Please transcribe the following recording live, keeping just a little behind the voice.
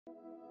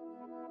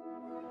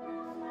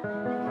Back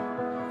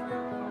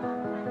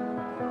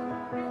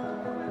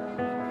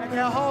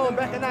at home,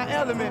 back in our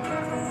element,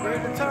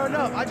 ready to turn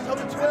up. I just hope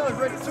the 12 is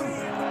ready too.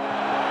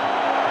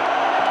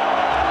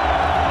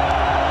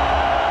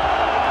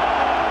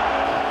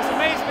 It's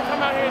amazing to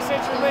come out here in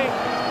Century Link,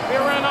 be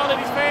around all of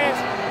these fans.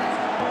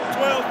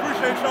 12,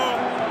 appreciate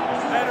y'all.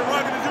 Had it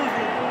rocking as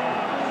usual.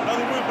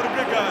 Another win for the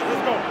big guys.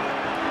 Let's go.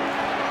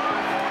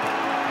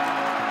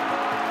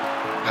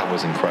 That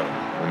was incredible.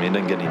 I mean, it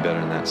didn't get any better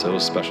than that, so it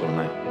was special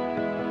tonight.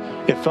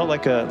 It felt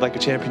like a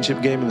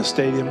championship game in the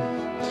stadium.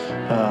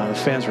 The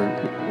fans were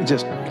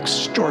just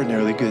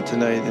extraordinarily good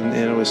tonight, and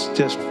it was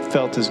just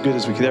felt as good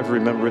as we could ever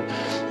remember it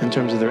in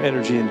terms of their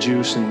energy and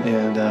juice,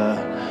 and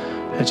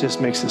it just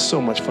makes it so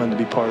much fun to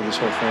be part of this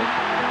whole thing.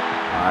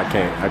 I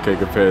can't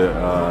compare it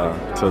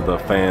to the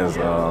fans.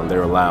 They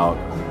were loud,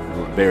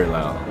 very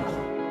loud.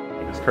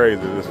 It's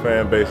crazy. This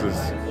fan base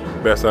is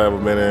the best I've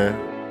ever been in.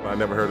 I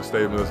never heard a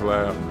stadium this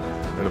loud,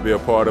 and to be a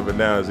part of it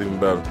now is even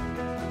better.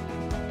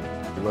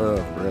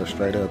 Love, real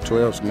straight up.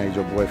 12's made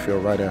your boy feel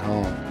right at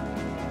home.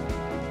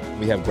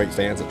 We have great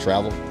fans that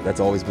travel. That's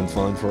always been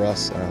fun for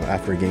us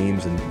after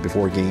games and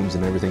before games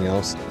and everything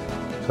else.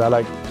 So I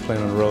like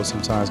playing on the road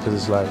sometimes because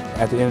it's like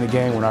at the end of the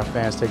game when our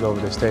fans take over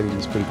the stadium,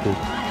 it's pretty cool.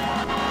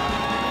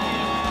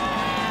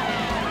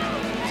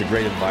 It's a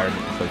great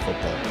environment to play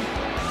football.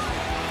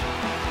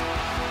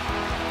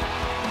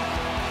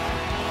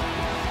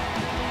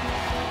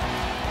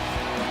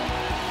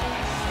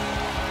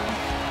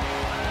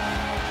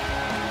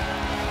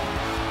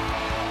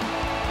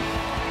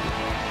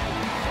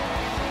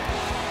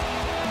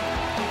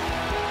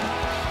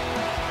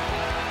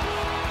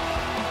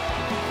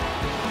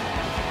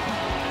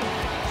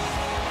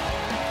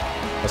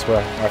 That's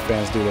what our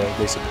fans do.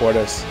 They support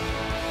us,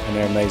 and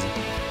they're amazing.